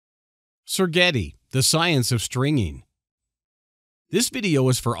Sergetti, the science of stringing. This video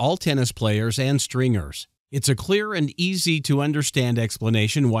is for all tennis players and stringers. It's a clear and easy to understand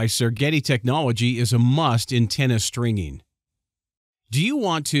explanation why Sergetti technology is a must in tennis stringing. Do you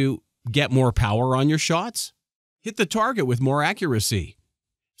want to get more power on your shots? Hit the target with more accuracy?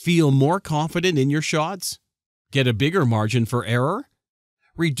 Feel more confident in your shots? Get a bigger margin for error?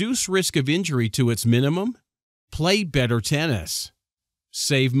 Reduce risk of injury to its minimum? Play better tennis?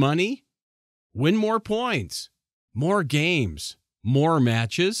 Save money? Win more points? More games? More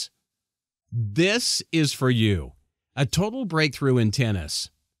matches? This is for you. A total breakthrough in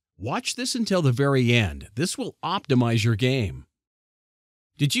tennis. Watch this until the very end. This will optimize your game.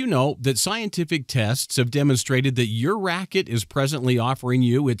 Did you know that scientific tests have demonstrated that your racket is presently offering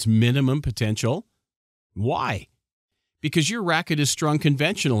you its minimum potential? Why? Because your racket is strung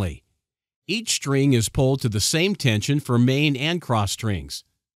conventionally. Each string is pulled to the same tension for main and cross strings.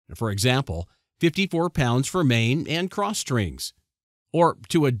 For example, 54 pounds for main and cross strings, or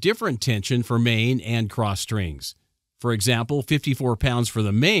to a different tension for main and cross strings. For example, 54 pounds for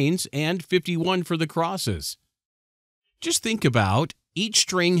the mains and 51 for the crosses. Just think about each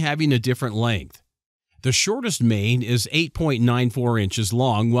string having a different length. The shortest main is 8.94 inches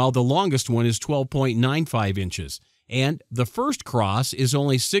long, while the longest one is 12.95 inches, and the first cross is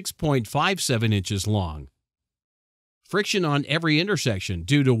only 6.57 inches long. Friction on every intersection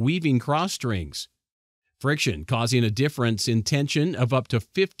due to weaving cross strings. Friction causing a difference in tension of up to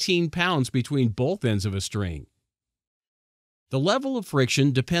 15 pounds between both ends of a string. The level of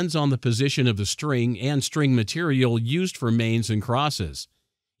friction depends on the position of the string and string material used for mains and crosses.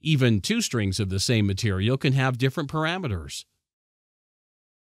 Even two strings of the same material can have different parameters.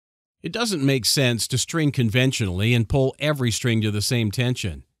 It doesn't make sense to string conventionally and pull every string to the same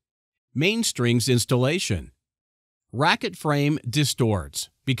tension. Main strings installation. Racket frame distorts,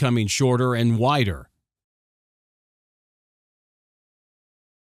 becoming shorter and wider.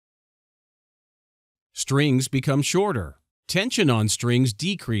 Strings become shorter. Tension on strings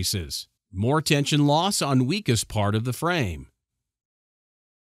decreases. More tension loss on weakest part of the frame.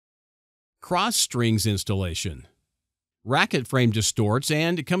 Cross strings installation. Racket frame distorts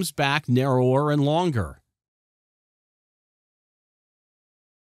and it comes back narrower and longer.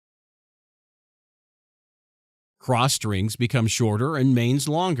 Cross strings become shorter and mains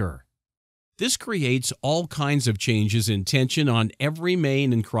longer. This creates all kinds of changes in tension on every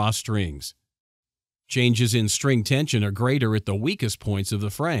main and cross strings. Changes in string tension are greater at the weakest points of the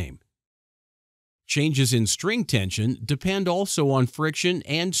frame. Changes in string tension depend also on friction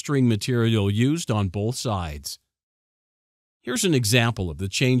and string material used on both sides. Here's an example of the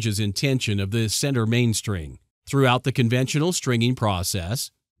changes in tension of the center main string throughout the conventional stringing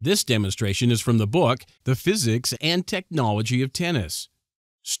process. This demonstration is from the book, The Physics and Technology of Tennis.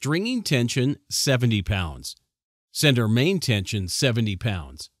 Stringing tension, 70 pounds. Center main tension, 70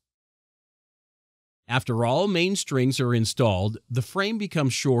 pounds. After all main strings are installed, the frame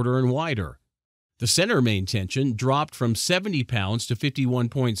becomes shorter and wider. The center main tension dropped from 70 pounds to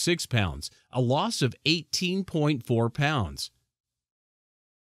 51.6 pounds, a loss of 18.4 pounds.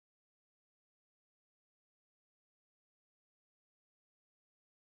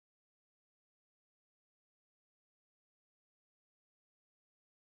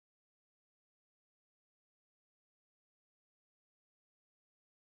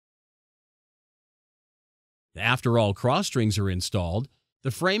 After all cross strings are installed,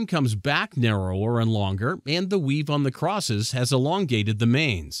 the frame comes back narrower and longer, and the weave on the crosses has elongated the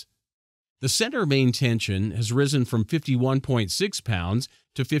mains. The center main tension has risen from 51.6 pounds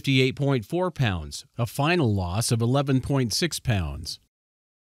to 58.4 pounds, a final loss of 11.6 pounds.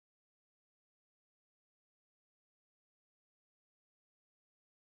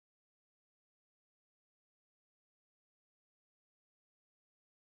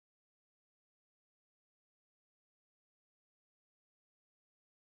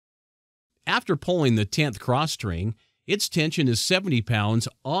 After pulling the 10th cross string, its tension is 70 pounds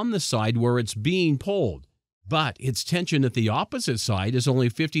on the side where it's being pulled, but its tension at the opposite side is only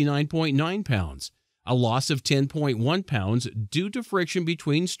 59.9 pounds, a loss of 10.1 pounds due to friction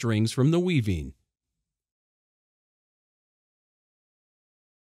between strings from the weaving.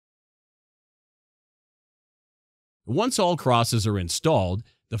 Once all crosses are installed,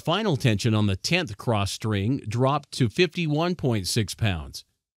 the final tension on the 10th cross string dropped to 51.6 pounds.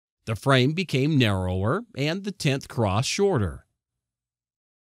 The frame became narrower and the 10th cross shorter.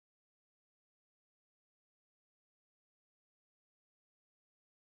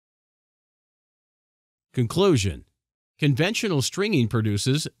 Conclusion: conventional stringing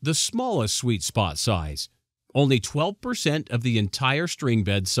produces the smallest sweet spot size, only 12% of the entire string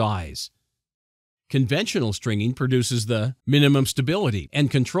bed size. Conventional stringing produces the minimum stability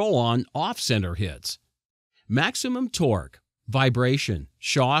and control on off-center hits, maximum torque, vibration,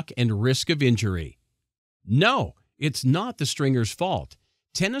 shock, and risk of injury. No, it's not the stringer's fault.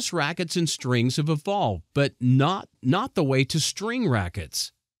 Tennis rackets and strings have evolved, but not the way to string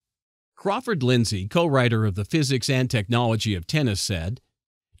rackets. Crawford Lindsay, co-writer of The Physics and Technology of Tennis, said,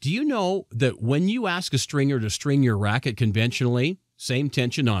 "Do you know that when you ask a stringer to string your racket conventionally, same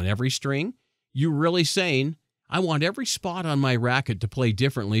tension on every string, you're really saying, 'I want every spot on my racket to play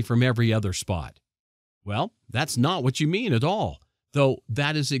differently from every other spot'? Well, that's not what you mean at all, though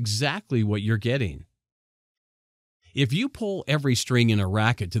that is exactly what you're getting. If you pull every string in a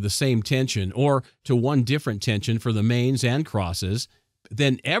racket to the same tension or to one different tension for the mains and crosses,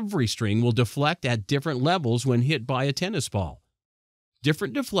 then every string will deflect at different levels when hit by a tennis ball.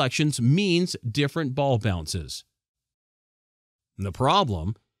 Different deflections means different ball bounces. The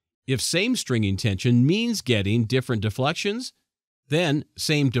problem, if same stringing tension means getting different deflections, then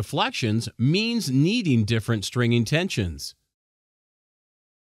same deflections means needing different stringing tensions.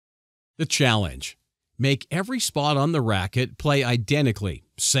 The challenge: make every spot on the racket play identically,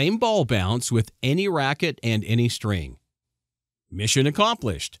 same ball bounce with any racket and any string. Mission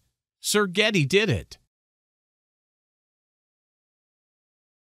accomplished. Sergetti did it.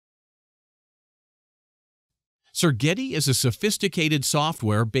 Sergetti is a sophisticated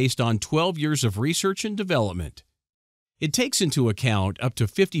software based on 12 years of research and development. It takes into account up to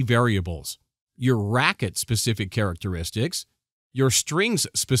 50 variables: your racket-specific characteristics, your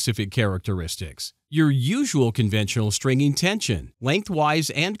strings-specific characteristics, your usual conventional stringing tension, lengthwise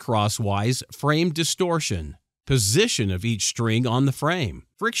and crosswise frame distortion, position of each string on the frame,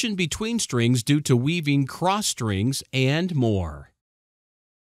 friction between strings due to weaving cross strings, and more.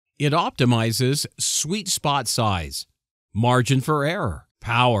 It optimizes sweet spot size, margin for error,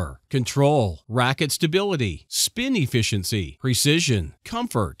 power, control, racket stability, spin efficiency, precision,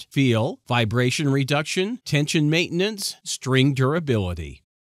 comfort, feel, vibration reduction, tension maintenance, string durability.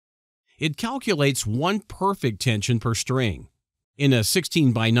 It calculates one perfect tension per string. In a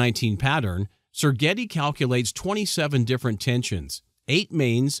 16 by 19 pattern, Sergetti calculates 27 different tensions, 8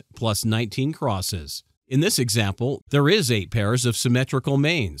 mains plus 19 crosses. In this example, there is 8 pairs of symmetrical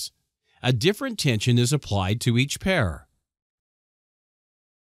mains. A different tension is applied to each pair,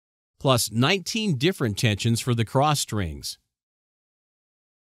 plus 19 different tensions for the cross strings.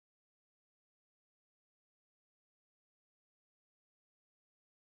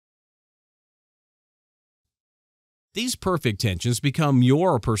 These perfect tensions become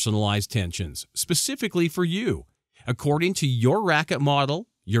your personalized tensions, specifically for you, according to your racket model,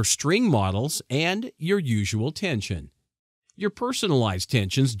 your string models, and your usual tension. Your personalized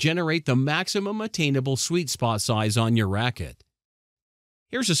tensions generate the maximum attainable sweet spot size on your racket.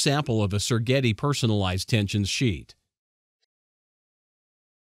 Here's a sample of a Sergetti personalized tensions sheet.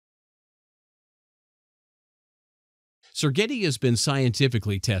 Sergetti has been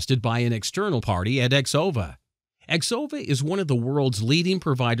scientifically tested by an external party at Exova. Exova is one of the world's leading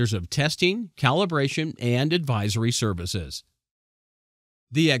providers of testing, calibration, and advisory services.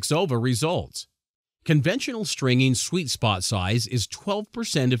 The Exova results: conventional stringing sweet spot size is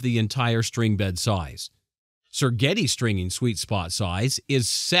 12% of the entire string bed size. Sergetti stringing sweet spot size is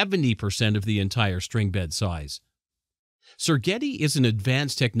 70% of the entire string bed size. Sergetti is an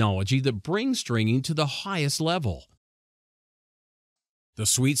advanced technology that brings stringing to the highest level. The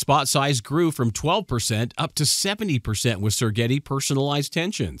sweet spot size grew from 12% up to 70% with Sergetti personalized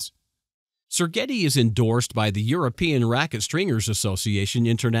tensions. Sergetti is endorsed by the European Racket Stringers Association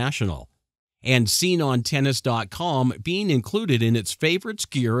International and seen on tennis.com, being included in its Favorites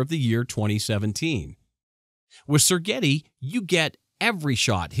Gear of the Year 2017. With Sergetti, you get every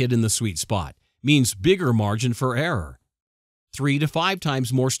shot hit in the sweet spot, means bigger margin for error, 3 to 5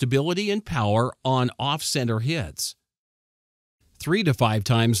 times more stability and power on off-center hits, 3 to 5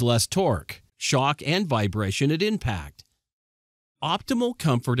 times less torque, shock, and vibration at impact, optimal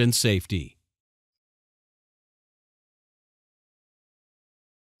comfort and safety,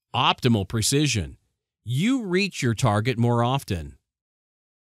 optimal precision. You reach your target more often.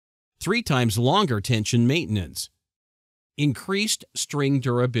 3 times longer tension maintenance. Increased string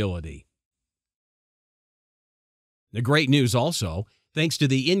durability. The great news also, thanks to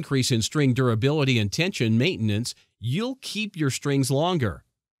the increase in string durability and tension maintenance, you'll keep your strings longer.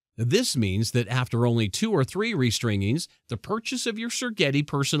 This means that after only 2 or 3 restringings, the purchase of your Sergetti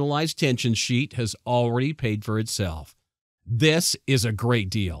personalized tension sheet has already paid for itself. This is a great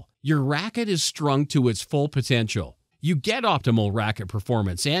deal. Your racket is strung to its full potential. You get optimal racket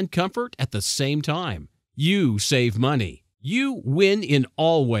performance and comfort at the same time. You save money. You win in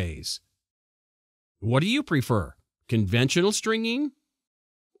all ways. What do you prefer? Conventional stringing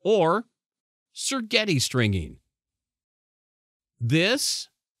or Sergetti stringing? This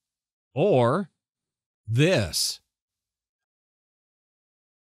or this?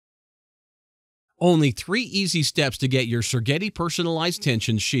 Only 3 easy steps to get your Sergetti personalized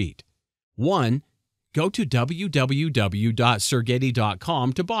tension sheet. 1. Go to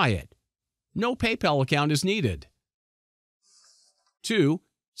www.sergetti.com to buy it. No PayPal account is needed. 2.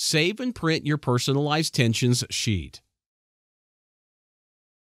 Save and print your personalized tensions sheet.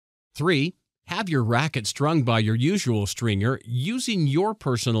 3. Have your racket strung by your usual stringer using your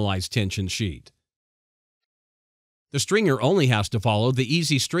personalized tension sheet. The stringer only has to follow the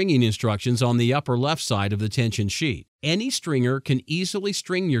easy stringing instructions on the upper left side of the tension sheet. Any stringer can easily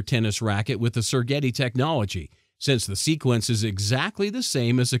string your tennis racket with the Sergetti technology, since the sequence is exactly the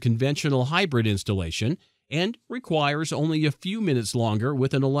same as a conventional hybrid installation and requires only a few minutes longer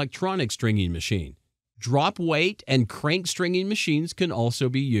with an electronic stringing machine. Drop weight and crank stringing machines can also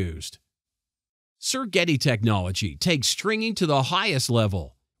be used. Sergetti technology takes stringing to the highest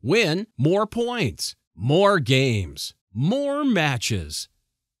level. Win more points, more games, more matches.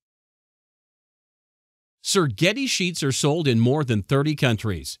 Sergetti sheets are sold in more than 30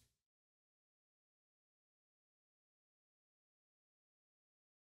 countries.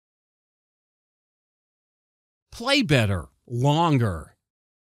 Play better, longer.